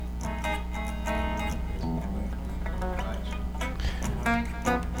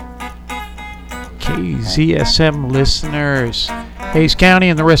KZSM listeners, Hays County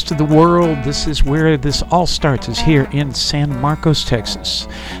and the rest of the world. This is where this all starts, is here in San Marcos, Texas.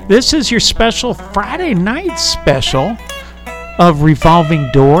 This is your special Friday night special of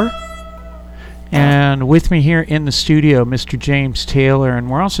Revolving Door. And with me here in the studio, Mr. James Taylor. And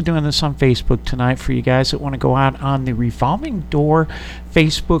we're also doing this on Facebook tonight for you guys that want to go out on the Revolving Door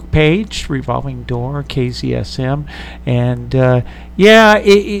Facebook page, Revolving Door, KZSM. And,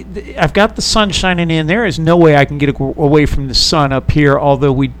 I've got the sun shining in. There is no way I can get away from the sun up here,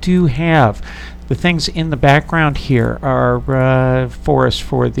 although we do have the things in the background here are for us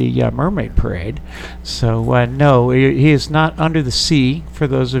for the Mermaid Parade. So, no, he is not under the sea, for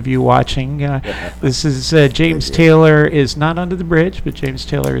those of you watching. This is James Taylor is not under the bridge, but James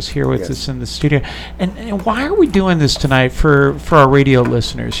Taylor is here with us in the studio. And why are we doing this tonight for our radio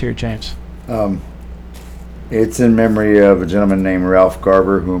listeners here, James? It's in memory of a gentleman named Ralph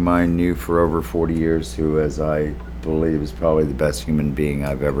Garber, whom I knew for over 40 years, who, as I believe, is probably the best human being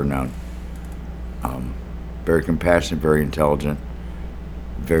I've ever known. Very compassionate, very intelligent,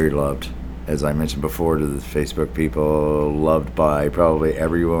 very loved. As I mentioned before to the Facebook people, loved by probably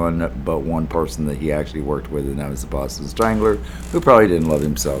everyone but one person that he actually worked with, and that was the Boston Strangler, who probably didn't love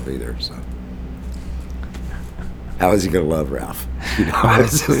himself either. So, how is he going to love Ralph? You know,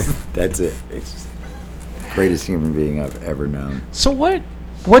 that's it. It's just the greatest human being I've ever known. So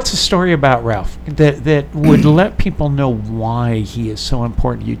what's the story about Ralph that would let people know why he is so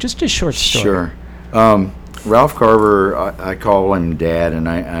important to you? Just a short story. Sure. Ralph Garber, I call him Dad, and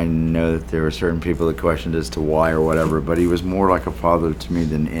I know that there were certain people that questioned as to why or whatever, but he was more like a father to me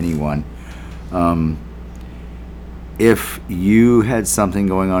than anyone. If you had something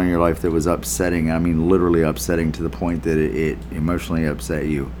going on in your life that was upsetting, I mean literally upsetting to the point that it emotionally upset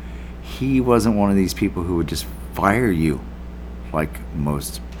you, he wasn't one of these people who would just fire you like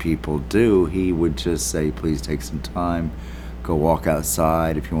most people do. He would just say, please take some time. Go walk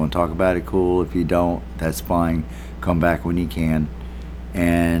outside. If you want to talk about it, cool. If you don't, that's fine. Come back when you can.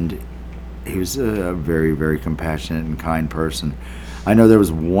 And he was a very, very compassionate and kind person. I know there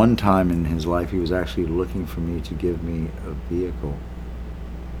was one time in his life he was actually looking for me to give me a vehicle.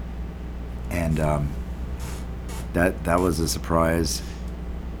 And that was a surprise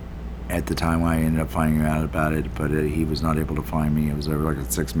at the time when I ended up finding out about it, but he was not able to find me. It was over like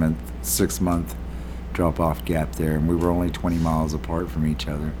a six-month drop-off gap there, and we were only 20 miles apart from each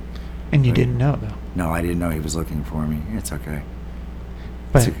other. And you didn't know, though? No, I didn't know he was looking for me. It's okay.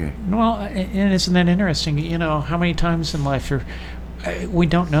 But, it's okay. Well, and isn't that interesting? You know, how many times in life we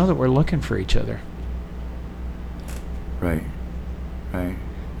don't know that we're looking for each other? Right.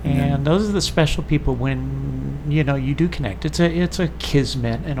 And those are the special people when, you know, you do connect. It's a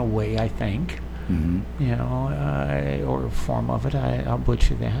kismet in a way, I think. Mm-hmm. You know, or a form of it. I'll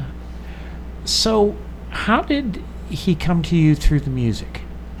butcher that. So, how did he come to you through the music?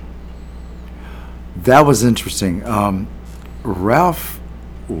 That was interesting. Ralph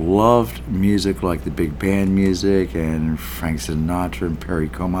loved music like the big band music and Frank Sinatra and Perry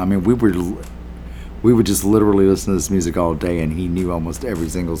Como. I mean, we would just literally listen to this music all day, and he knew almost every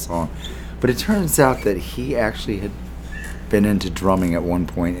single song. But it turns out that he actually had been into drumming at one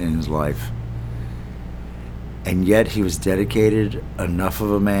point in his life. And yet he was dedicated enough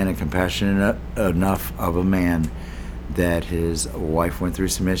of a man and compassionate enough of a man that his wife went through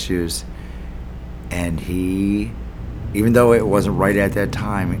some issues. And he, even though it wasn't right at that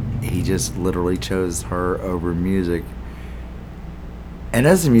time, he just literally chose her over music. And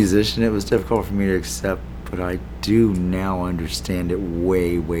as a musician, it was difficult for me to accept, but I do now understand it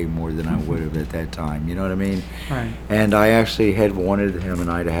way, way more than I would have at that time. You know what I mean? Right. And I actually had wanted him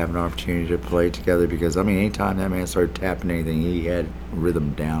and I to have an opportunity to play together because, I mean, anytime that man started tapping anything, he had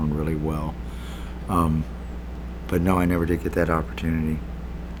rhythm down really well. But no, I never did get that opportunity.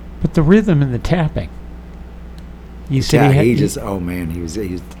 But the rhythm and the tapping. You said he was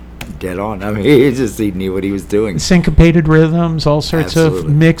dead on. I mean, he knew what he was doing. Syncopated rhythms, all sorts of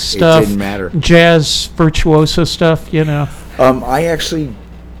mixed stuff. It didn't matter. Jazz, virtuoso stuff, you know. I actually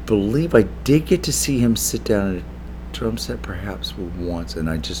believe I did get to see him sit down at a drum set perhaps once, and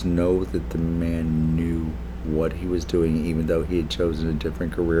I just know that the man knew what he was doing, even though he had chosen a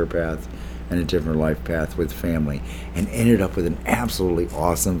different career path and a different life path with family, and ended up with an absolutely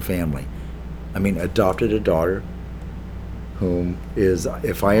awesome family. I mean, adopted a daughter whom is,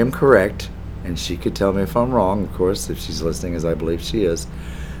 if I am correct, and she could tell me if I'm wrong, of course, if she's listening, as I believe she is.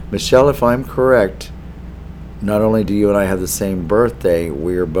 Michelle, if I'm correct, not only do you and I have the same birthday,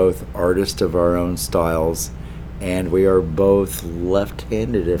 we are both artists of our own styles, and we are both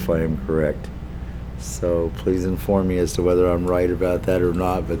left-handed, if I am correct. So please inform me as to whether I'm right about that or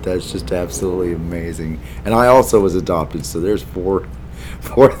not. But that's just absolutely amazing. And I also was adopted, so there's four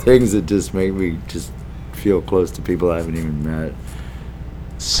things that just make me just feel close to people I haven't even met.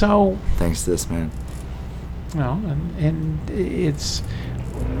 So thanks to this man. Well, and it's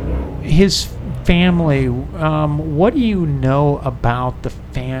his family. What do you know about the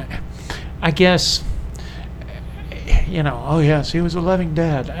I guess, oh yes, he was a loving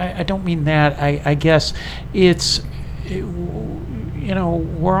dad. I don't mean that. I guess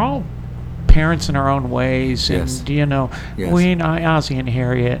we're all parents in our own ways, yes. and yes. we Ozzy and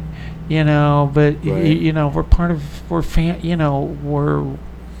Harriet, but right. we're part of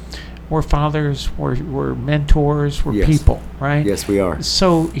we're fathers, we're mentors, we're yes. people, right? Yes, we are.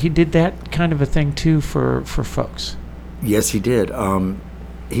 So he did that kind of a thing too for folks. Yes, he did.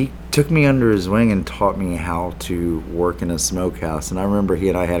 He took me under his wing and taught me how to work in a smokehouse. And I remember he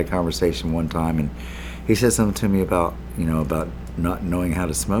and I had a conversation one time, and he said something to me about not knowing how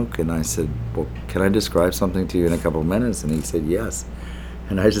to smoke. And I said, well, can I describe something to you in a couple of minutes? And he said, yes.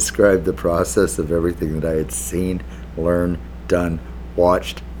 And I described the process of everything that I had seen, learned, done,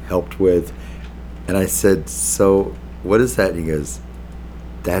 watched, helped with. And I said, so what is that? And he goes,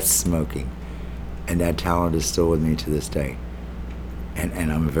 that's smoking. And that talent is still with me to this day.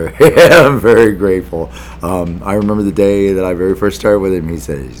 And I'm very I'm very grateful. I remember the day that I very first started with him. He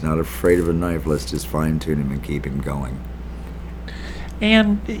said, he's not afraid of a knife. Let's just fine tune him and keep him going.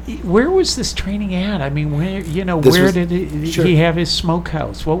 And where was this training at? I mean, where did he have his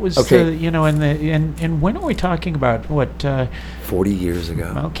smokehouse? What was and when are we talking about? What? 40 years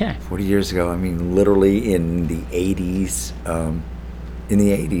ago. Okay. 40 years ago. I mean, literally in the 80s.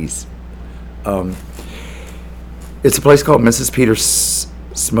 It's a place called Mrs. Peter's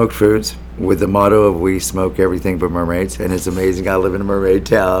Smoked Foods with the motto of we smoke everything but mermaids. And it's amazing. I live in a mermaid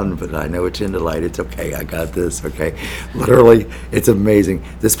town, but I know it's in delight. It's okay. I got this. Okay. Literally, it's amazing.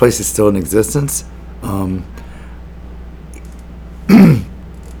 This place is still in existence.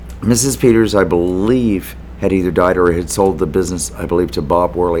 Mrs. Peters, I believe, had either died or had sold the business, I believe, to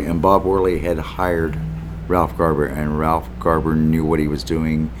Bob Worley. And Bob Worley had hired Ralph Garber. And Ralph Garber knew what he was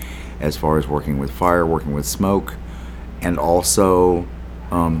doing as far as working with fire, working with smoke, and also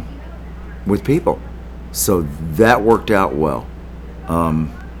with people. So that worked out well.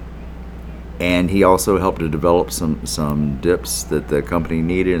 And he also helped to develop some dips that the company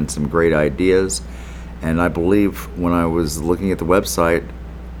needed and some great ideas. And I believe when I was looking at the website,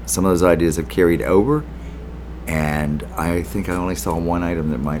 some of those ideas have carried over. And I think I only saw one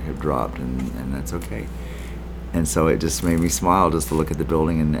item that might have dropped, and that's okay. And so it just made me smile just to look at the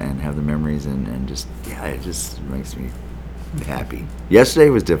building and have the memories and just, it just makes me happy. Yesterday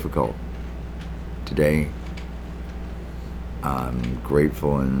was difficult. Today, I'm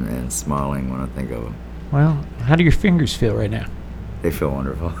grateful and smiling when I think of them. Well, how do your fingers feel right now? They feel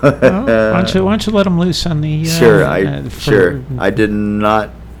wonderful. Well, why don't you let them loose on the... Sure. I did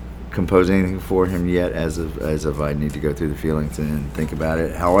not compose anything for him yet as of I need to go through the feelings and think about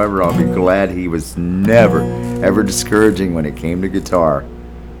it. However, I'll be glad he was never, ever discouraging when it came to guitar.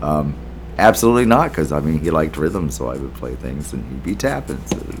 Absolutely not, because, he liked rhythm, so I would play things and he'd be tapping.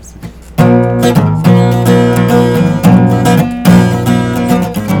 So it was...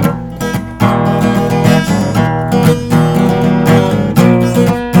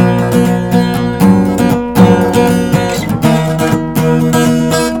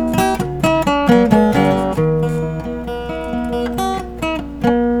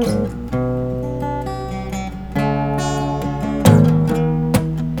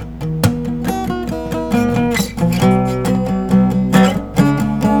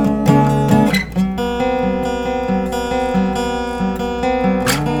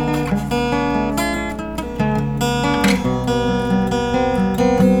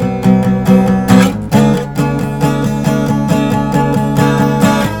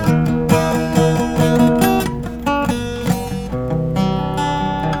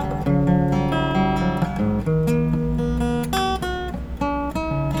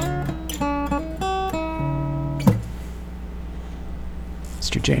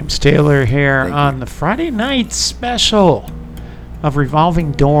 James Taylor here on the Friday night special of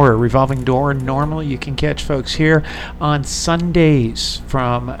Revolving Door. Revolving Door, normally you can catch folks here on Sundays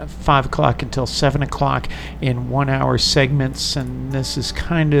from 5 o'clock until 7 o'clock in 1 hour segments, and this is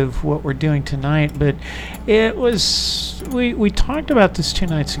kind of what we're doing tonight. But it was, we talked about this 2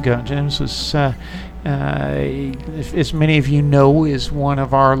 nights ago. James was, as many of you know, is one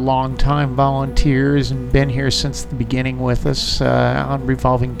of our longtime volunteers and been here since the beginning with us on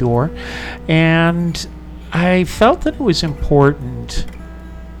Revolving Door. And I felt that it was important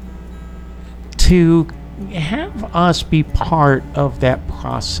to have us be part of that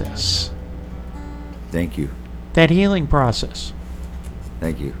process, Thank you. that healing process.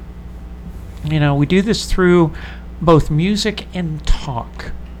 Thank you. You know, we do this through both music and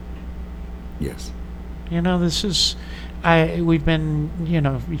talk. Yes. You know, this is, we've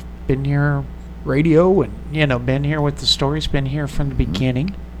been here radio and, been here with the stories, been here from the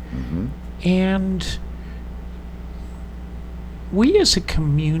beginning. Mm-hmm. And we as a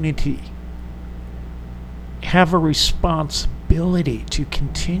community have a responsibility to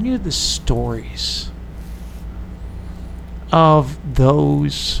continue the stories of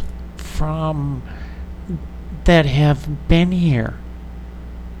those that have been here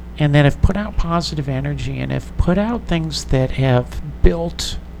and that have put out positive energy and have put out things that have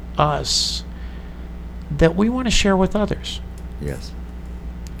built us that we want to share with others. Yes.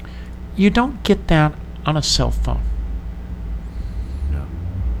 You don't get that on a cell phone. No.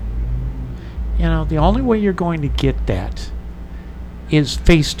 You know, the only way you're going to get that is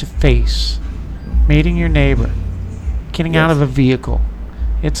face to face, meeting your neighbor, getting out of a vehicle.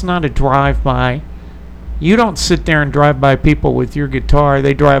 It's not a drive-by. You don't sit there and drive by people with your guitar.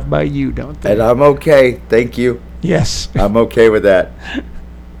 They drive by you, don't they? And I'm okay. Thank you. Yes. I'm okay with that.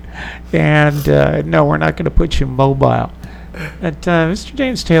 And no, we're not going to put you mobile. But Mr.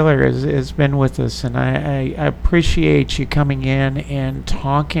 James Taylor has been with us, and I appreciate you coming in and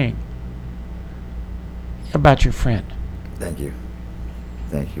talking about your friend. Thank you.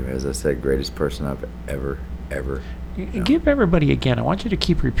 Thank you. As I said, greatest person I've ever known. Give everybody again. I want you to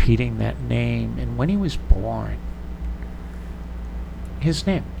keep repeating that name and when he was born. His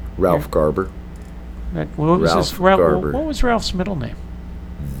name. Ralph Garber. Ralph Garber. What was Ralph's middle name?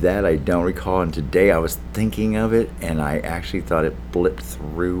 That I don't recall, and today I was thinking of it, and I actually thought it blipped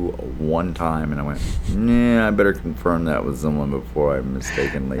through one time, and I went, I better confirm that with someone before I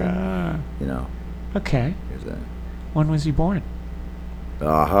mistakenly, Okay. Here's that. When was he born?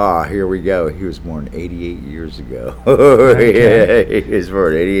 Aha, here we go. He was born 88 years ago. Okay. Yeah, he was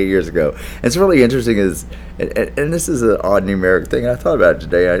born 88 years ago. And it's really interesting and this is an odd numeric thing. I thought about it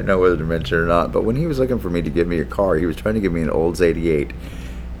today. I didn't know whether to mention it or not. But when he was looking for me to give me a car, he was trying to give me an Olds 88.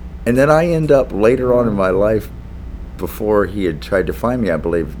 And then I end up later on in my life, before he had tried to find me, I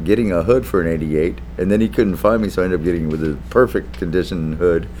believe, getting a hood for an 88. And then he couldn't find me, so I ended up getting with a perfect condition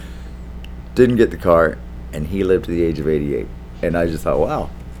hood. Didn't get the car, and he lived to the age of 88. And I just thought, wow,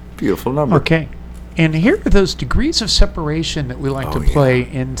 beautiful number. Okay. And here are those degrees of separation that we like to play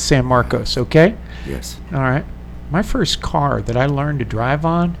in San Marcos, okay? Yes. All right. My first car that I learned to drive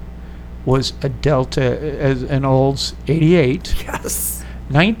on was a Delta, an Olds 88. Yes.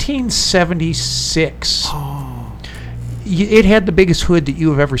 1976. Oh. It had the biggest hood that you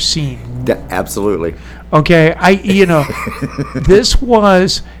have ever seen. Absolutely. Okay. This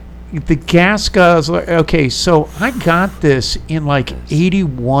was... The gas guzzler. Okay, so I got this in like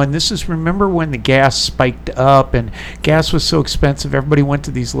 81. This is, remember when the gas spiked up and gas was so expensive, everybody went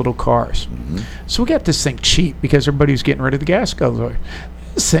to these little cars. Mm-hmm. So we got this thing cheap because everybody was getting rid of the gas guzzler.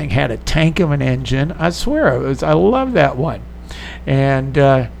 This thing had a tank of an engine. I swear, I love that one. And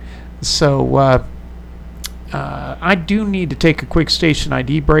I do need to take a quick station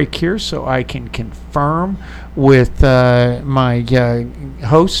ID break here so I can confirm with my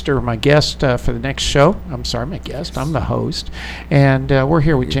host or my guest for the next show. I'm sorry, my guest. I'm the host. And we're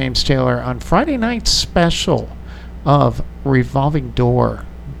here with James Taylor on Friday night special of Revolving Door.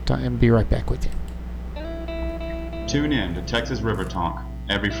 And be right back with you. Tune in to Texas River Talk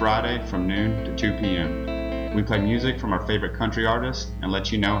every Friday from noon to 2 p.m. We play music from our favorite country artists and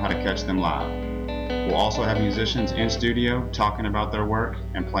let you know how to catch them live. We'll also have musicians in studio talking about their work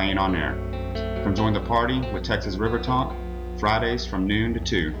and playing on air. Come join the party with Texas River Talk, Fridays from noon to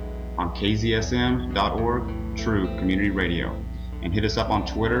 2 on KZSM.org, True Community Radio. And hit us up on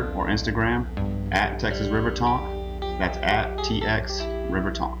Twitter or Instagram at Texas River Talk. That's at TX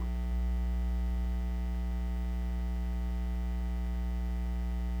River Talk.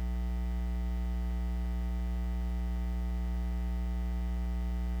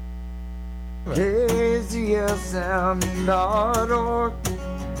 KZSM.org.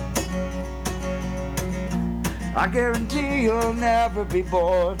 I guarantee you'll never be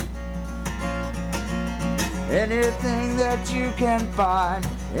bored. Anything that you can find,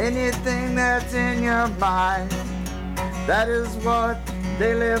 anything that's in your mind, that is what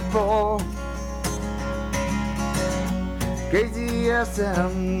they live for.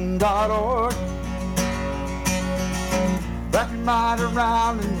 KZSM.org. Wrap your mind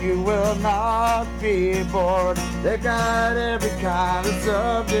around and you will not be bored. They got every kind of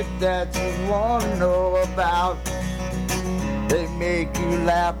subject that you want to know about. They make you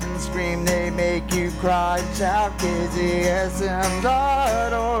laugh and scream, they make you cry. Shout KZSM.org.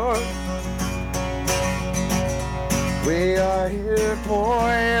 We are here for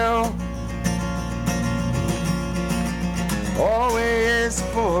you, always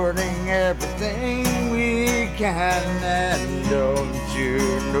supporting everything we can. And don't you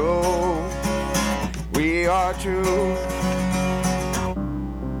know, we are true.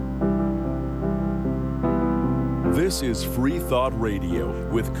 This is Free Thought Radio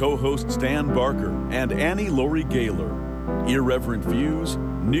with co-host Stan Barker and Annie Laurie Gaylor. Irreverent views,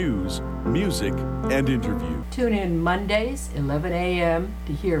 news, music, and interview. Tune in Mondays, 11 a.m.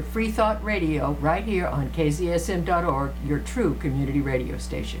 to hear Free Thought Radio right here on KZSM.org, your true community radio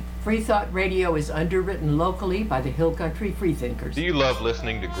station. Free Thought Radio is underwritten locally by the Hill Country Freethinkers. Do you love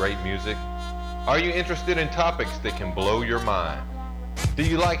listening to great music? Are you interested in topics that can blow your mind? Do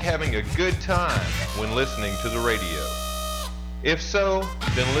you like having a good time when listening to the radio? If so,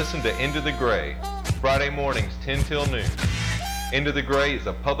 then listen to Into the Gray, Friday mornings 10 till noon. Into the Gray is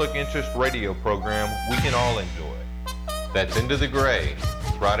a public interest radio program we can all enjoy. That's Into the Gray,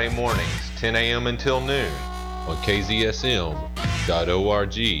 Friday mornings 10 a.m. until noon on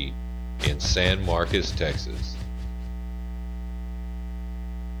KZSM.org in San Marcos, Texas.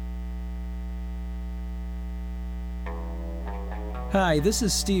 Hi, this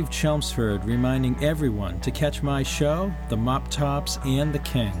is Steve Chelmsford reminding everyone to catch my show, The Mop Tops and the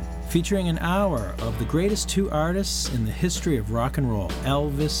King, featuring an hour of the greatest two artists in the history of rock and roll,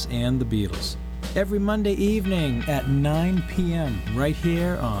 Elvis and the Beatles. Every Monday evening at 9 p.m. right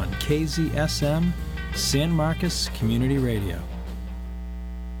here on KZSM, San Marcos Community Radio.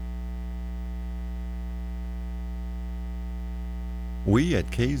 We at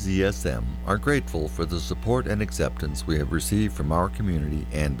KZSM are grateful for the support and acceptance we have received from our community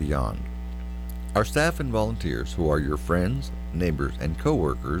and beyond. Our staff and volunteers, who are your friends, neighbors, and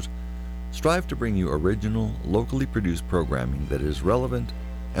co-workers, strive to bring you original, locally produced programming that is relevant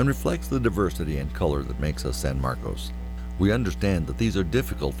and reflects the diversity and color that makes us San Marcos. We understand that these are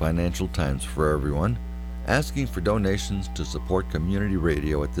difficult financial times for everyone. Asking for donations to support community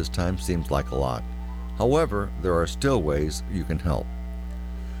radio at this time seems like a lot. However, there are still ways you can help.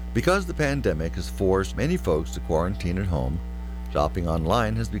 Because the pandemic has forced many folks to quarantine at home, shopping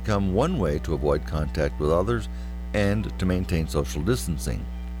online has become one way to avoid contact with others and to maintain social distancing.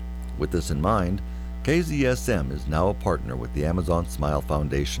 With this in mind, KZSM is now a partner with the Amazon Smile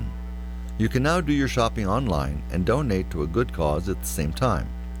Foundation. You can now do your shopping online and donate to a good cause at the same time.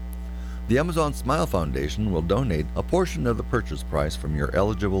 The Amazon Smile Foundation will donate a portion of the purchase price from your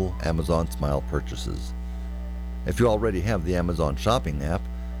eligible Amazon Smile purchases. If you already have the Amazon Shopping app,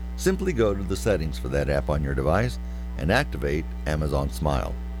 simply go to the settings for that app on your device and activate Amazon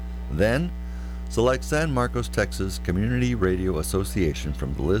Smile. Then, select San Marcos, Texas Community Radio Association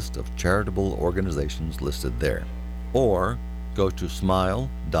from the list of charitable organizations listed there. Or go to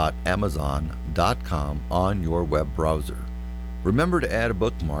smile.amazon.com on your web browser. Remember to add a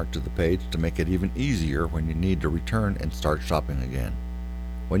bookmark to the page to make it even easier when you need to return and start shopping again.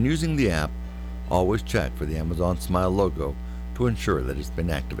 When using the app, always check for the Amazon Smile logo to ensure that it's been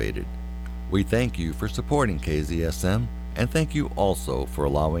activated. We thank you for supporting KZSM, and thank you also for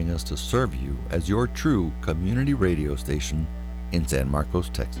allowing us to serve you as your true community radio station in San Marcos,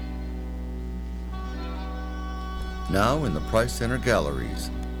 Texas. Now in the Price Center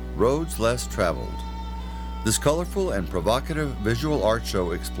Galleries, Roads Less Traveled. This colorful and provocative visual art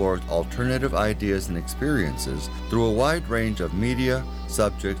show explores alternative ideas and experiences through a wide range of media,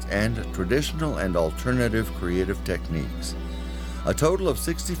 subjects, and traditional and alternative creative techniques. A total of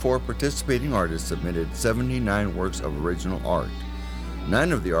 64 participating artists submitted 79 works of original art.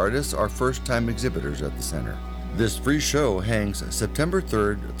 9 of the artists are first-time exhibitors at the center. This free show hangs September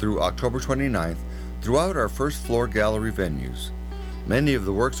 3rd through October 29th throughout our first-floor gallery venues. Many of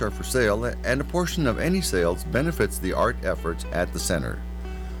the works are for sale, and a portion of any sales benefits the art efforts at the center.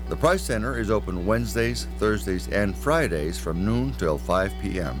 The Price Center is open Wednesdays, Thursdays, and Fridays from noon till 5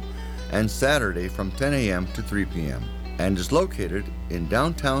 p.m., and Saturday from 10 a.m. to 3 p.m., and is located in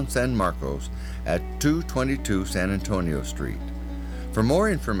downtown San Marcos at 222 San Antonio Street. For more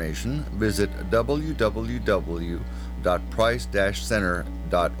information, visit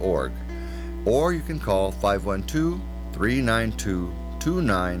www.price-center.org, or you can call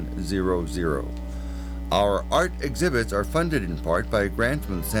 512-392-2900. Our art exhibits are funded in part by a grant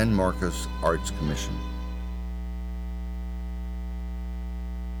from the San Marcos Arts Commission.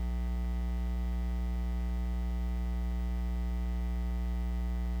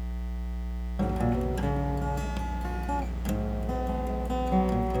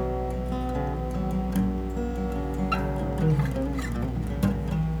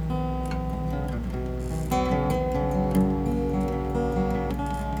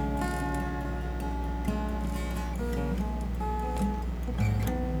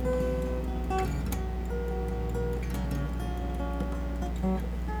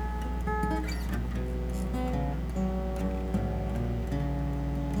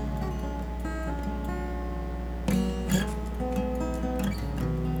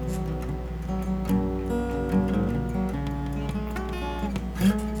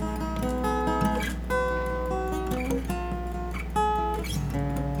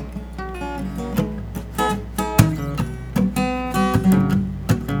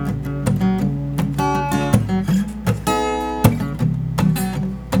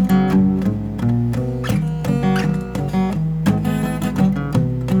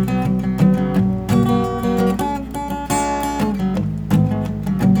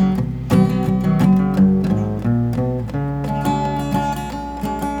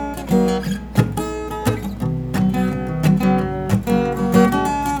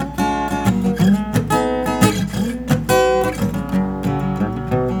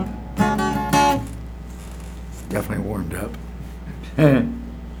 Definitely warmed up.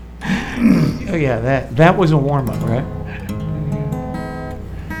 Oh yeah, that was a warm up, right?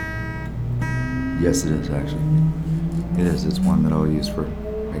 Yes, it is actually. It is. It's one that I'll use for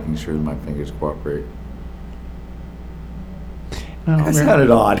making sure that my fingers cooperate. That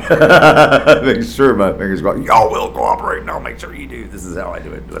sounded odd. Make sure my fingers go. Y'all will cooperate, and I'll make sure you do. This is how I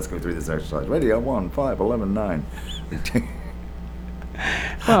do it. Let's go through this exercise. Ready? 1, 5, 11, 9.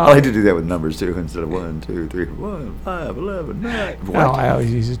 Well, I like to do that with numbers too, instead of 1, 2, 3, 1, 5, 11, 9. well, I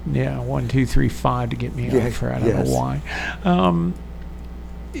always use 1, 2, 3, 5 to get me off. I don't know why.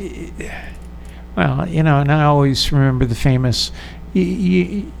 Well, and I always remember the famous,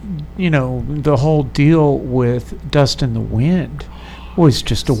 the whole deal with Dust in the Wind was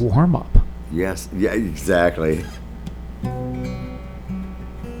just a warm up. Yes. Yeah. Exactly.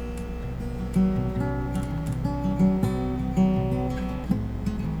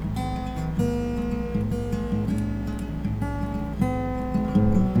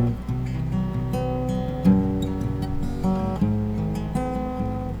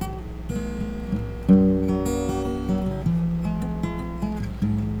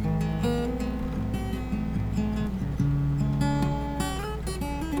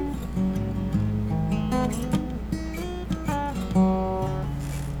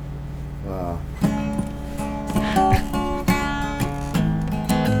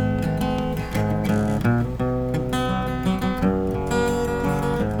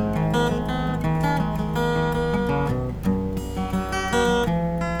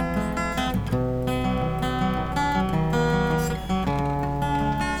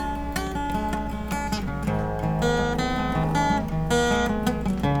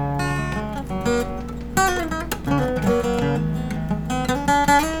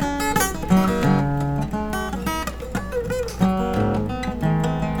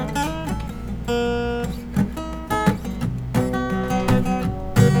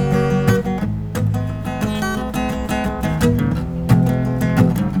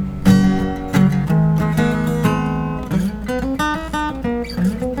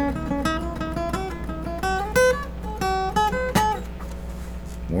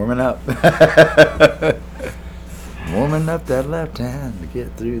 Warming up. Warming up that left hand to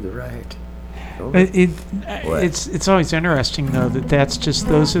get through the right. It's always interesting though that's just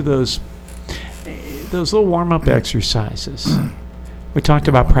those little warm up exercises. We talked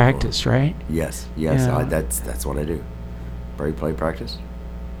about practice, right? Yes. Yeah. That's what I do. Play, practice.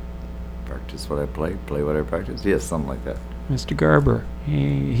 Practice what I play what I practice. Yes, something like that. Mr. Garber,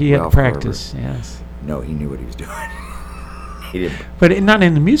 he had Ralph practice. Garber. Yes. No, he knew what he was doing. He didn't. But not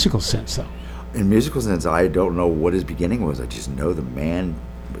in the musical sense, though. In musical sense, I don't know what his beginning was. I just know the man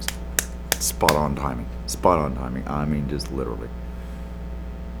was spot on timing. I mean, just literally.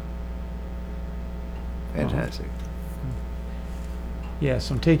 Fantastic.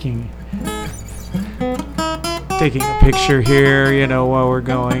 Yes, I'm taking a picture here, while we're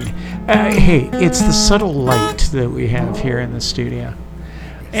going. Hey, it's the subtle light that we have here in the studio.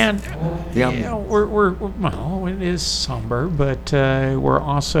 And we're it is somber, but we're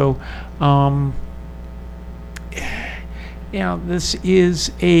also, this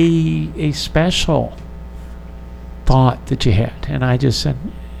is a special thought that you had, and I just said,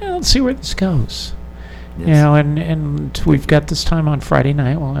 let's see where this goes. Yes. And we've got this time on Friday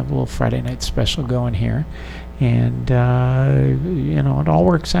night. We'll have a little Friday night special going here, and it all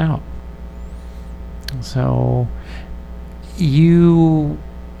works out. So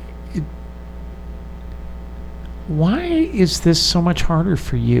why is this so much harder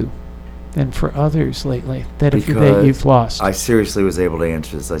for you than for others lately that you've lost? I seriously was able to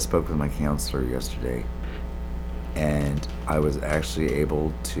answer this. I spoke with my counselor yesterday, and I was actually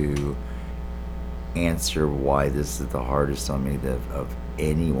able to answer why this is the hardest on me of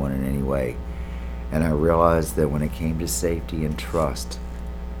anyone in any way. And I realized that when it came to safety and trust,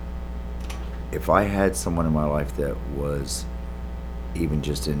 if I had someone in my life that was even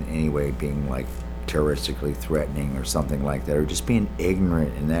just in any way being like terroristically threatening or something like that, or just being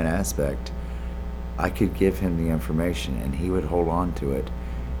ignorant in that aspect, I could give him the information and he would hold on to it.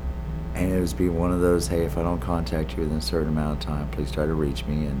 And it would be one of those, hey, if I don't contact you within a certain amount of time, please try to reach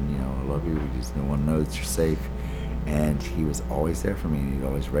me, and I love you, we just want to know that you're safe. And he was always there for me, and he'd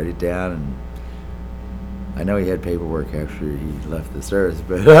always write it down. And I know he had paperwork after he left this earth,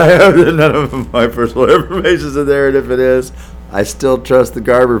 but I have none of my personal information is in there, and if it is, I still trust the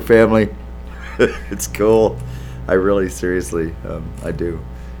Garber family. It's cool. I really, seriously, I do.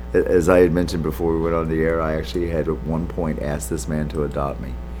 As I had mentioned before we went on the air, I actually had at one point asked this man to adopt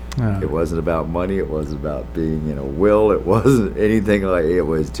me. It wasn't about money, it wasn't about being a will, it wasn't anything like it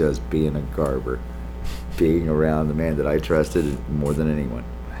was just being a Garber, being around the man that I trusted more than anyone.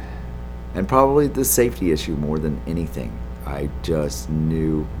 And probably the safety issue more than anything. I just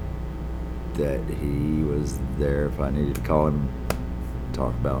knew that he was there if I needed to call him,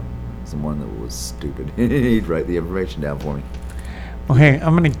 talk about someone that was stupid. He'd write the information down for me. Okay,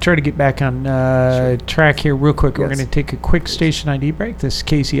 I'm going to try to get back on track here real quick. We're Yes. going to take a quick station ID break. This is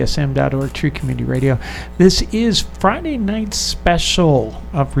KZSM.org, True Community Radio. This is Friday night special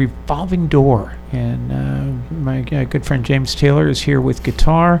of Revolving Door. And my good friend James Taylor is here with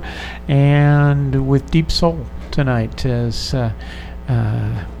guitar and with Deep Soul tonight. As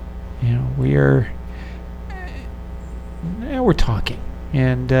we're talking.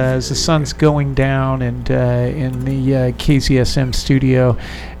 And as the sun's going down and in the KZSM studio,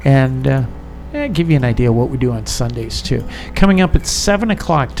 and give you an idea what we do on Sundays too. Coming up at 7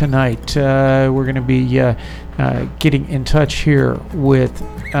 o'clock tonight, we're going to be getting in touch here with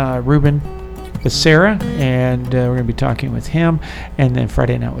Ruben Becerra, and we're going to be talking with him, and then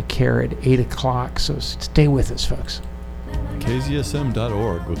Friday night with Kara at 8 o'clock. So stay with us, folks.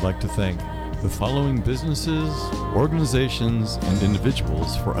 KZSM.org would like to thank the following businesses, organizations, and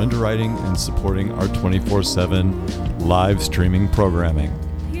individuals for underwriting and supporting our 24/7 live streaming programming.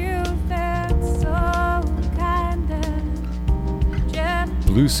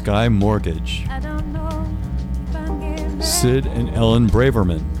 Blue Sky Mortgage, Sid and Ellen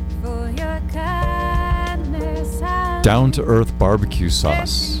Braverman, Down to Earth Barbecue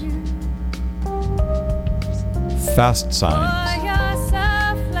Sauce, Fast Signs,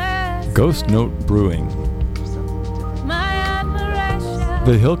 Ghost Note Brewing,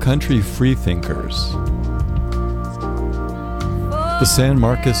 The Hill Country Freethinkers, the San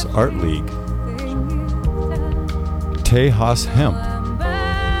Marcos Art League, Tejas Hemp,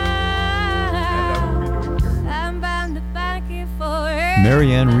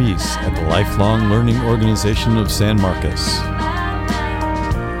 Marianne Reese at the Lifelong Learning Organization of San Marcos,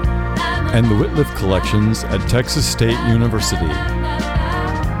 and the Whitliff Collections at Texas State University.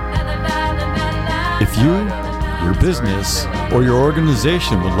 If you, your business, or your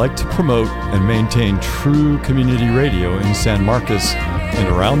organization would like to promote and maintain true community radio in San Marcos and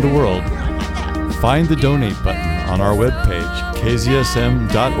around the world, find the donate button on our webpage,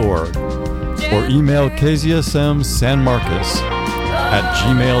 kzsm.org, or email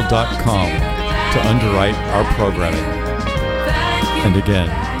kzsmsanmarcos@gmail.com to underwrite our programming. And again,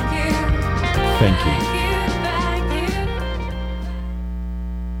 thank you.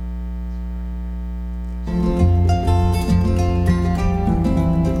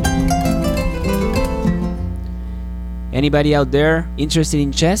 Anybody out there interested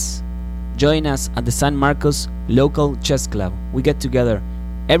in chess? Join us at the San Marcos Local Chess Club. We get together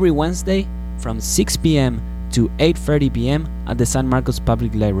every Wednesday from 6 p.m. to 8:30 p.m. at the San Marcos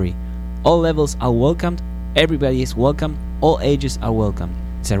Public Library. All levels are welcomed, everybody is welcome, all ages are welcome.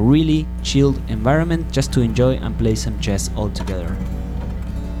 It's a really chilled environment just to enjoy and play some chess all together.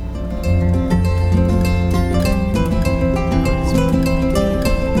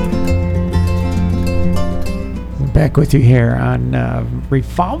 Back with you here on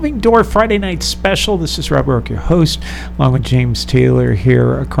Revolving Door Friday Night Special. This is Rob Roark, your host, along with James Taylor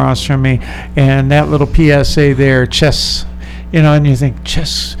here across from me. And that little PSA there, chess, and you think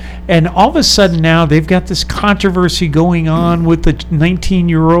chess. And all of a sudden now they've got this controversy going on with the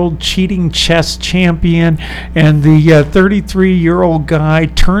 19-year-old cheating chess champion, and the 33-year-old guy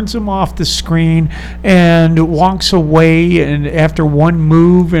turns him off the screen and walks away, and after one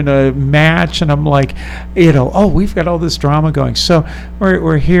move in a match, and I'm like, we've got all this drama going. So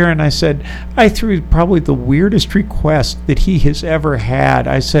we're here, and I threw probably the weirdest request that he has ever had.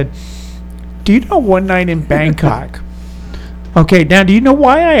 I said, do you know one night in Bangkok Okay, now do you know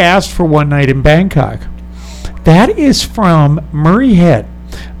why I asked for One Night in Bangkok? That is from Murray Head.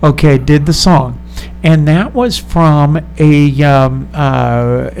 Okay, did the song. And that was from a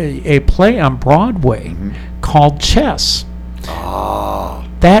play on Broadway called Chess.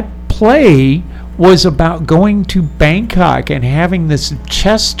 That play was about going to Bangkok and having this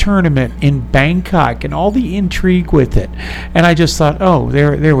chess tournament in Bangkok and all the intrigue with it. And I just thought, oh,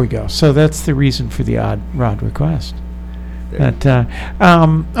 there we go. So that's the reason for the odd request. But,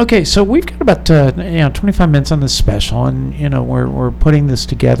 okay, so we've got about 25 minutes on this special, and we're putting this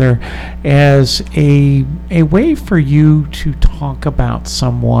together as a way for you to talk about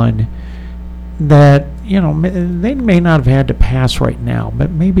someone that they may not have had to pass right now,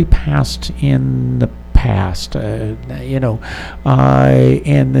 but maybe passed in the past, and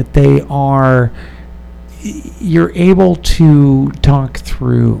that they are. You're able to talk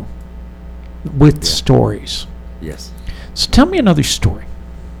through with stories. Yes. So tell me another story.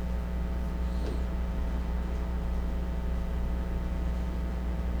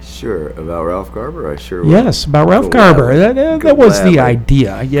 Sure, about Ralph Garber. I sure will. Yes, about Ralph Garber. That was the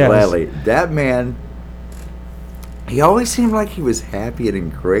idea. Yes. Gladly. That man, he always seemed like he was happy and in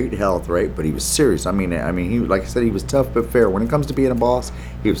great health, right? But he was serious. I mean, he, like I said, he was tough but fair. When it comes to being a boss,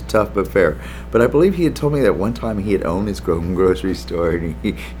 he was tough but fair. But I believe he had told me that one time he had owned his own grocery store, and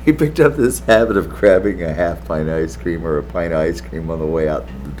he picked up this habit of grabbing a half pint ice cream or a pint of ice cream on the way out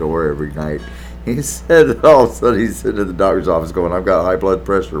the door every night. He said that all of a sudden he's sitting in the doctor's office going, "I've got high blood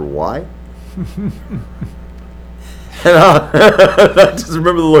pressure." Why? And I just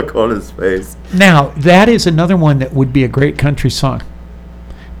remember the look on his face. Now, that is another one that would be a great country song.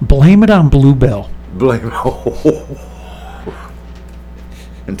 Blame It on Bluebell. Blame it.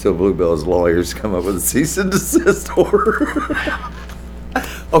 Until Bluebell's lawyers come up with a cease and desist order.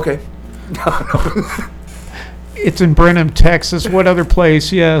 Okay. It's in Brenham, Texas. What other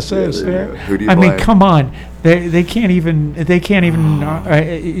place? Yes. Who do you I mean, blame? come on. They can't even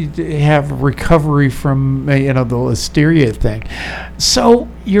have recovery from the listeria thing. So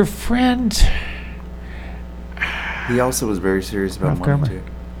your friend, he also was very serious about Ralph money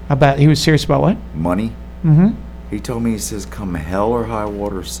Garber. too. He was serious about what? Money. Mm-hmm. He told me, he says, come hell or high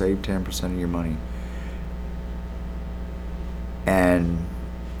water, save 10% of your money. And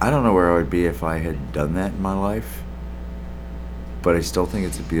I don't know where I would be if I had done that in my life, but I still think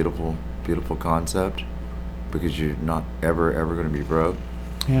it's a beautiful, beautiful concept, because you're not ever going to be broke.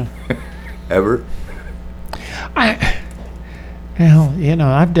 Yeah. Ever. I've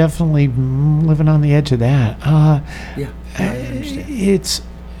definitely living on the edge of that. Yeah, I understand.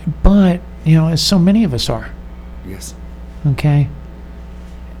 But as so many of us are. Yes. Okay.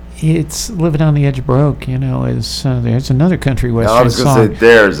 It's living on the edge of broke. There's another country western song. I was going to say,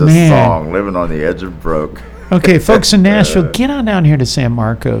 there's a song, living on the edge of broke. Okay, folks in Nashville, get on down here to San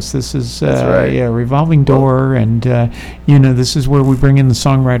Marcos. This is Revolving Door, and this is where we bring in the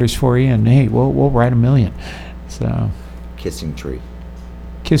songwriters for you. And hey, we'll write a million. So, Kissing Tree.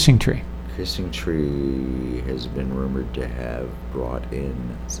 Kissing Tree. Kissing Tree has been rumored to have brought in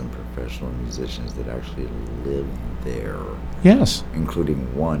some professional musicians that actually live there. Yes.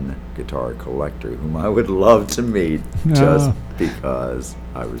 Including one guitar collector whom I would love to meet, just because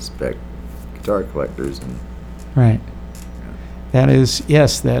I respect guitar collectors. And right. Yeah. That is,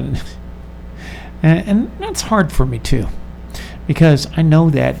 yes, that. And that's hard for me too, because I know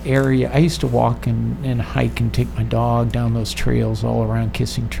that area. I used to walk and hike and take my dog down those trails all around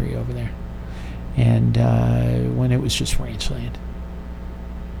Kissing Tree over there. And when it was just ranchland,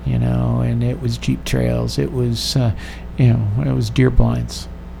 and it was jeep trails, it was, it was deer blinds.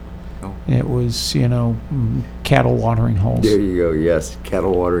 Oh. It was, cattle watering holes. There you go. Yes,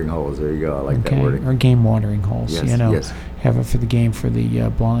 cattle watering holes. There you go. I like that wording. Or game watering holes. Yes, yes. Have it for the game for the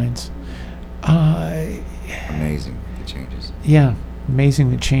blinds. Amazing the changes. Yeah, amazing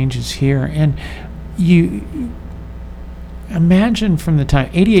the changes here, and you imagine from the time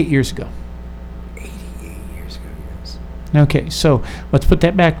 88 years ago. Okay, so let's put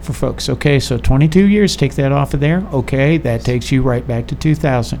that back for folks. Okay, so 22 years, take that off of there. Okay, that takes you right back to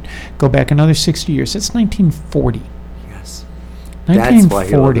 2000. Go back another 60 years. That's 1940. Yes. 1940. That's why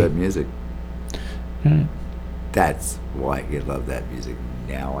he loved that music. Right. That's why he loved that music.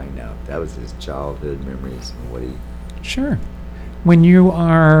 Now I know. That was his childhood memories and what he... Sure. When you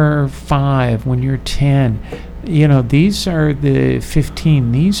are 5, when you're 10, these are the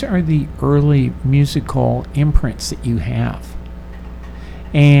 15. These are the early musical imprints that you have.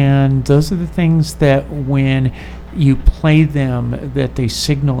 And those are the things that when you play them, that they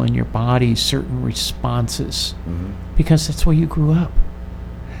signal in your body certain responses. Mm-hmm. Because that's where you grew up.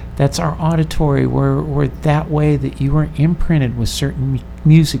 That's our auditory. We're that way, that you are imprinted with certain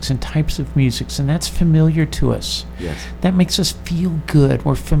musics and types of musics, and that's familiar to us. Yes. That makes us feel good.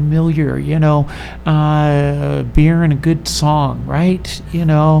 We're familiar, beer and a good song, right?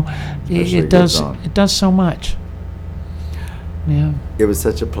 It does so much. Yeah. It was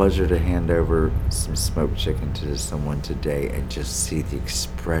such a pleasure to hand over some smoked chicken to someone today and just see the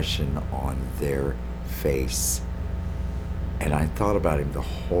expression on their face. And I thought about him the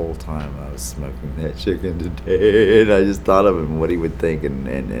whole time I was smoking that chicken today. And I just thought of him, what he would think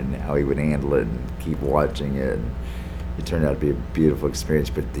and how he would handle it and keep watching it. And it turned out to be a beautiful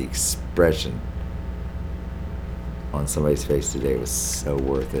experience. But the expression on somebody's face today was so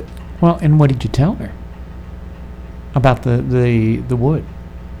worth it. Well, and what did you tell her about the wood?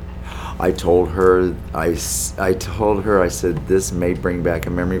 I told her, I said, this may bring back a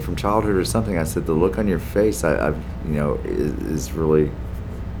memory from childhood or something. I said, the look on your face, is really,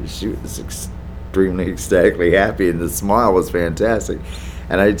 she was extremely ecstatically happy, and the smile was fantastic.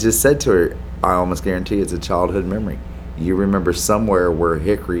 And I just said to her, I almost guarantee it's a childhood memory. You remember somewhere where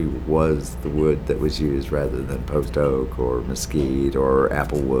hickory was the wood that was used rather than post oak or mesquite or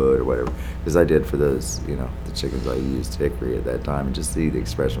apple wood or whatever. Because I did for those, the chickens, I used hickory at that time, and just see the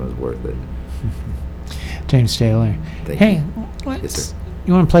expression was worth it. James Taylor. Thank you. Yes, sir.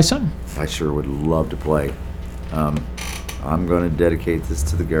 You want to play something? I sure would love to play. I'm going to dedicate this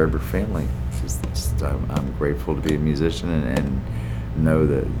to the Garber family. I'm grateful to be a musician and know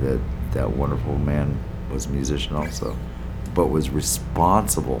that wonderful man was a musician also, but was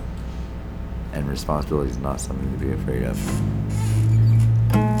responsible, and responsibility is not something to be afraid of.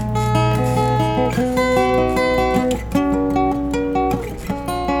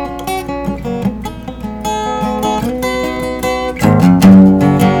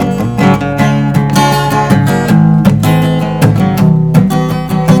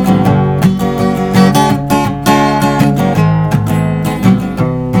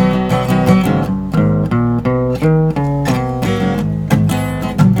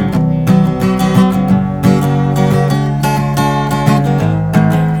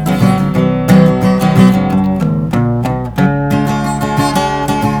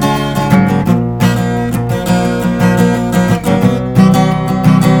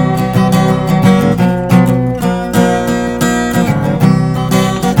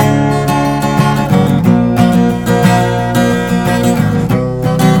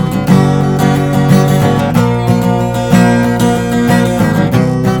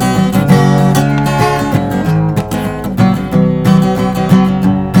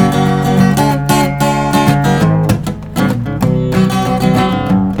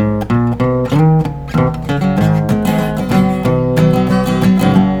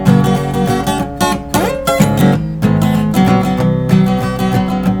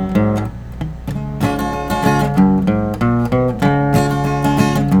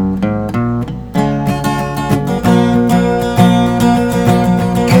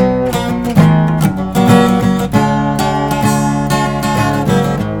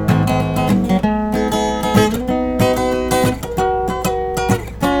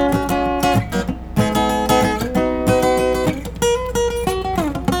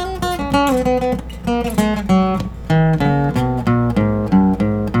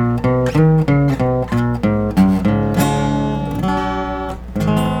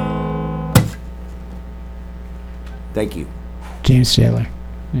 Thank you. James Taylor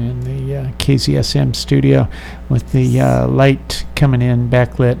in the KZSM studio with the light coming in,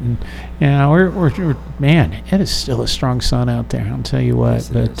 backlit, and we're man, it is still a strong sun out there. I'll tell you what,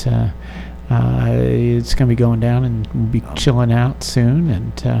 yes, it's going to be going down, and we'll be chilling out soon.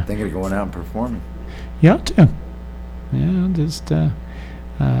 And thinking of going out and performing. Yeah, too. Yeah, just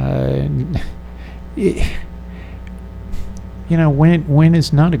when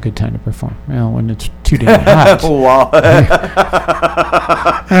is not a good time to perform? Well, when it's too damn hot.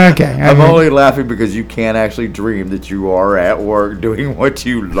 Okay. I'm only laughing because you can't actually dream that you are at work doing what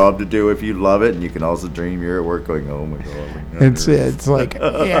you love to do if you love it, and you can also dream you're at work going, oh my God. It's like,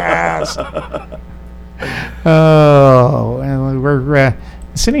 yes. Oh, and we're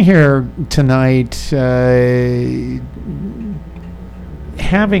sitting here tonight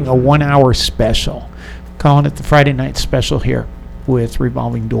having a 1 hour special, calling it the Friday night special here with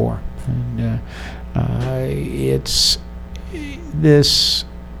Revolving Door. And it's this,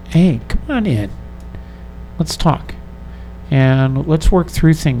 hey, come on in. Let's talk. And let's work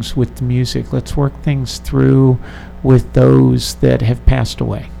through things with the music. Let's work things through with those that have passed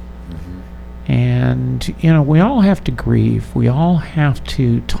away. Mm-hmm. And, you know, we all have to grieve. We all have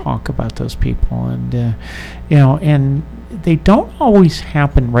to talk about those people. And, you know, and they don't always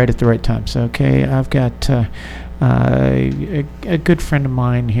happen right at the right times. Okay, I've got a good friend of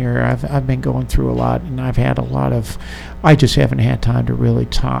mine here. I've been going through a lot, and I've had a lot of. I just haven't had time to really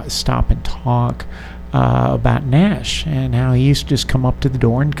stop and talk about Nash and how he used to just come up to the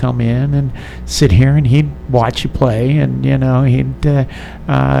door and come in and sit here, and he'd watch you play, and you know he'd you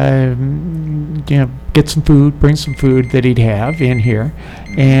know, get some food, bring some food that he'd have in here,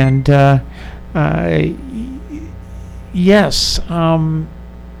 and yes,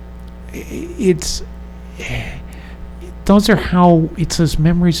 it's. Those are how it's those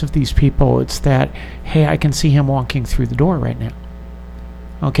memories of these people. It's that, hey, I can see him walking through the door right now.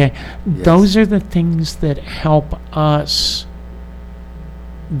 Okay, Yes. those are the things that help us,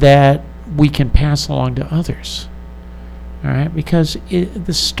 that we can pass along to others. All right, because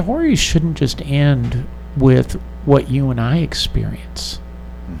the story shouldn't just end with what you and I experience.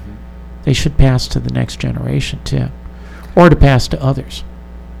 Mm-hmm. They should pass to the next generation too, or to pass to others.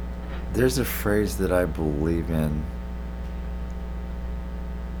 There's a phrase that I believe in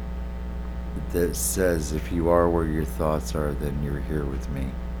that says, if you are where your thoughts are, then you're here with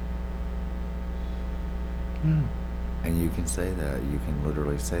me. Mm. And you can say that. You can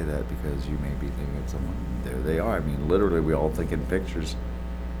literally say that because you may be thinking of someone. There they are. I mean, literally, we all think in pictures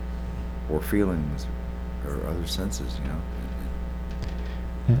or feelings or other senses, you know.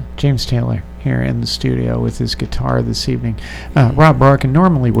 James Taylor here in the studio with his guitar this evening. Rob Roark, and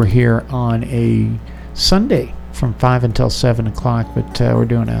normally we're here on a Sunday from 5 until 7 o'clock, but we're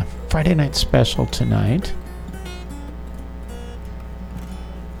doing a Friday night special tonight.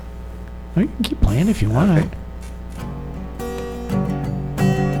 Well, you can keep playing if you want.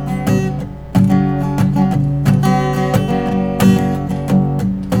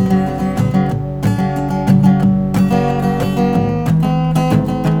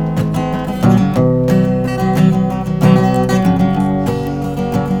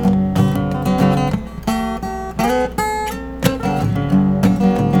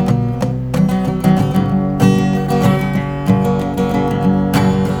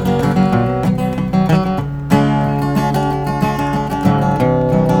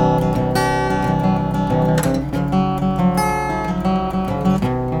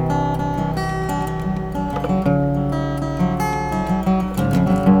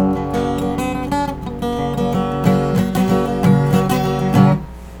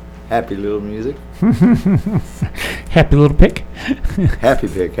 Happy little music. Happy little pick. Happy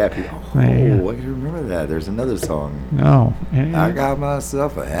pick. Happy. Oh, Yeah. I can remember that. There's another song. No. I got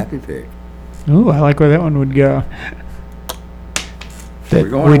myself a happy pick. Ooh, I like where that one would go. We're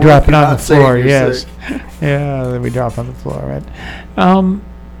going We to drop work, it you're on the not saying floor, you're yes. sick. Yeah, then we drop on the floor, right?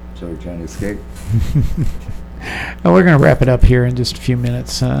 So we're trying to escape. Well, we're going to wrap it up here in just a few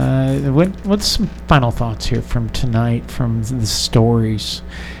minutes. What's some final thoughts here from tonight, from the stories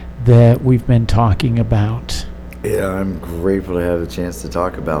that we've been talking about? Yeah, I'm grateful to have a chance to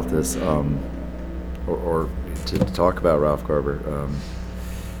talk about this, or to talk about Ralph Garber.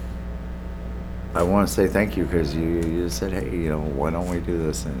 I want to say thank you because you said, hey, you know, why don't we do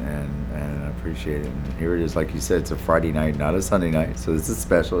this? And I appreciate it. And here it is, like you said, it's a Friday night, not a Sunday night. So this is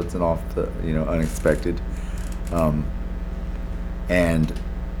special. It's an unexpected. And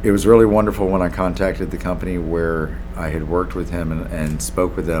it was really wonderful when I contacted the company where I had worked with him and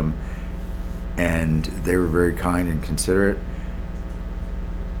spoke with them. And they were very kind and considerate.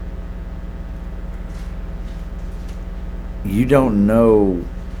 You don't know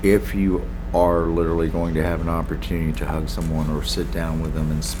if you are literally going to have an opportunity to hug someone or sit down with them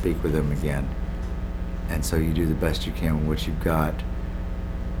and speak with them again. And so you do the best you can with what you've got.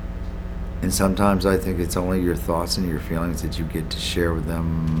 And sometimes I think it's only your thoughts and your feelings that you get to share with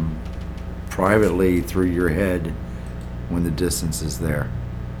them privately through your head when the distance is there.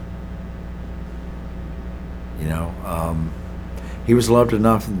 You know, he was loved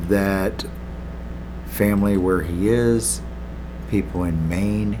enough that family where he is, people in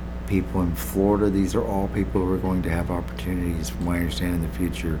Maine, people in Florida, these are all people who are going to have opportunities, from my understanding, in the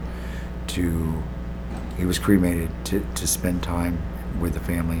future he was cremated to spend time with the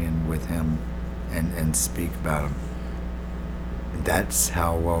family and with him and speak about him. And that's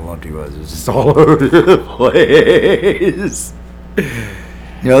how well loved he was. It was just all over the place.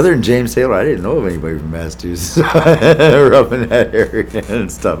 You know, other than James Taylor, I didn't know of anybody from Massachusetts or up in that area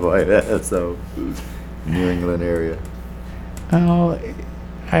and stuff like that. So, New England area. Oh,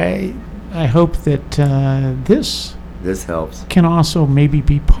 I hope that this helps. Can also maybe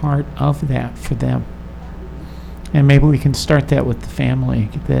be part of that for them, and maybe we can start that with the family.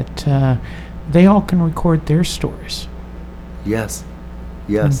 That they all can record their stories. Yes.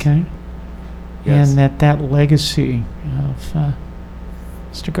 Yes. Okay. Yes. And that legacy of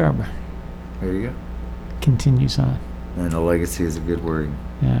Mr. Garber There you go. continues on. And a legacy is a good word.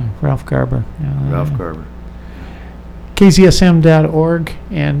 Yeah, Ralph Garber. Ralph Garber. KZSM.org,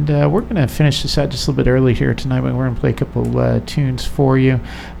 and we're going to finish this out just a little bit early here tonight. We're going to play a couple tunes for you.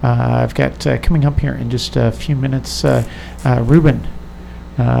 I've got coming up here in just a few minutes, Ruben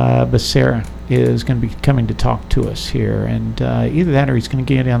Becerra is going to be coming to talk to us here, and either that or he's going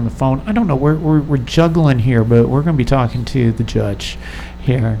to get on the phone. I don't know. We're juggling here, but we're going to be talking to the judge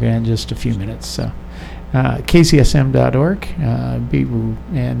here in just a few minutes. So. KZSM.org,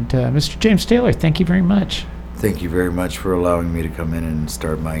 and Mr. James Taylor, thank you very much. Thank you very much for allowing me to come in and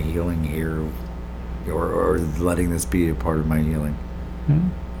start my healing here, or letting this be a part of my healing.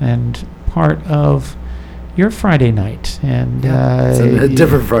 And part of your Friday night. And it's a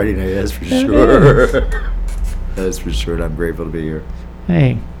different Friday night, that's for sure. That's for sure, and I'm grateful to be here.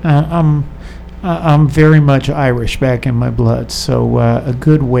 Hey, I'm very much Irish back in my blood, so a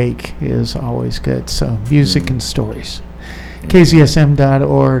good wake is always good. So music and stories.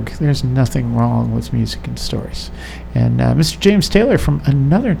 KZSM.org, there's nothing wrong with music and stories. And Mr. James Taylor from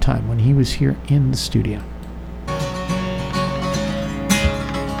another time when he was here in the studio.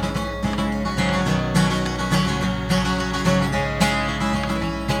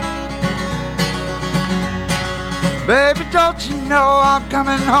 Baby, don't you know I'm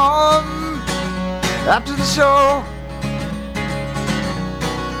coming home after the show?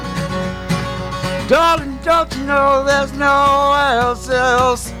 Darling, don't you know there's nowhere else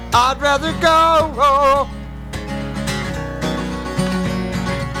I'd rather go?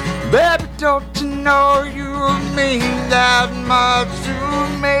 Baby, don't you know you mean that much to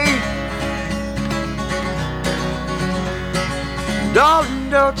me? Darling,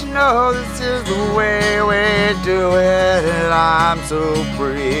 don't you know this is the way we do it, and I'm so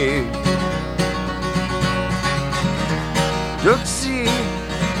free. Don't you see?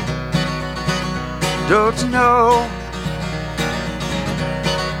 Don't you know?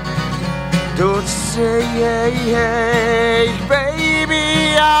 Don't you say, hey,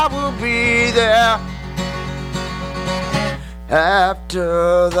 baby, I will be there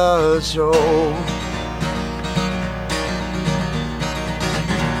after the show.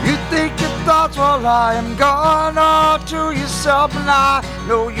 You think your thoughts while I am gone all to yourself, and I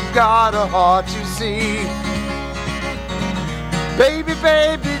know you've got a heart to see. Baby,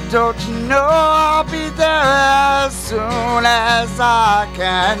 baby, don't you know I'll be there as soon as I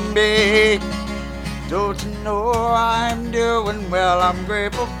can be? Don't you know I'm doing well? I'm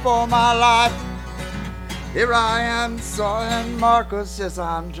grateful for my life. Here I am, San Marcos, yes,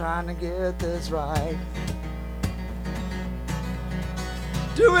 I'm trying to get this right.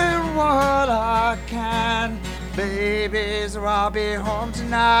 Doing what I can, baby, so I'll be home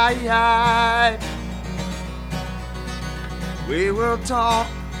tonight. We will talk,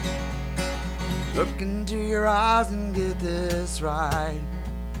 look into your eyes and get this right.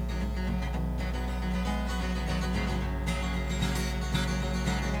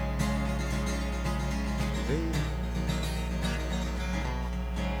 Baby.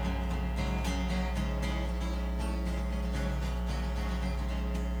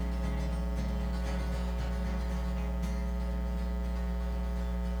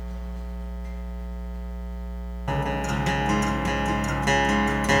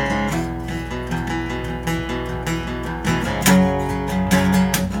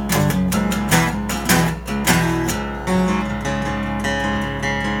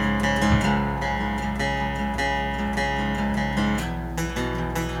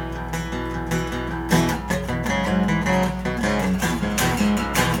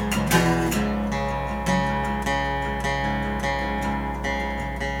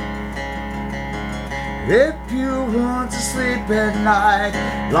 If you want to sleep at night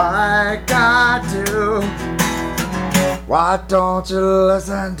like I do, why don't you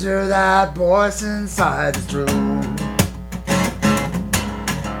listen to that voice inside the room?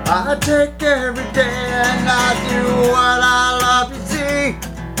 I take every day and I do what I love, you see.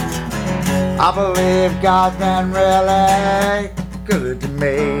 I believe God's been really good to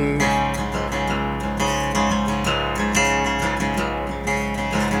me.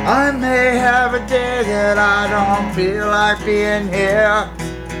 I may have a day that I don't feel like being here,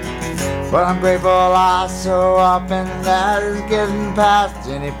 but I'm grateful I show up, and that is getting past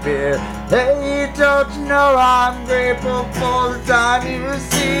any fear. Hey, don't you know I'm grateful for the time you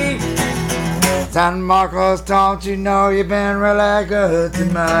see? San Marcos, don't you know you've been really good to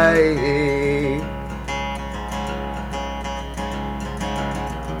me?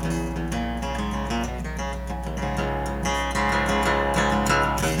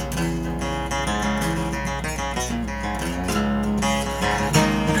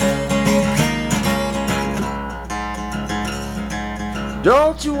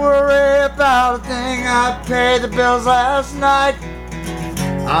 Don't you worry about a thing, I paid the bills last night.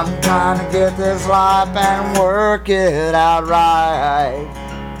 I'm trying to get this life and work it out right.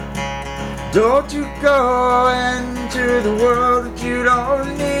 Don't you go into the world that you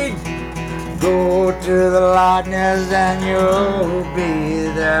don't need. Go to the lightness and you'll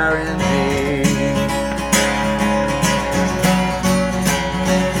be there indeed.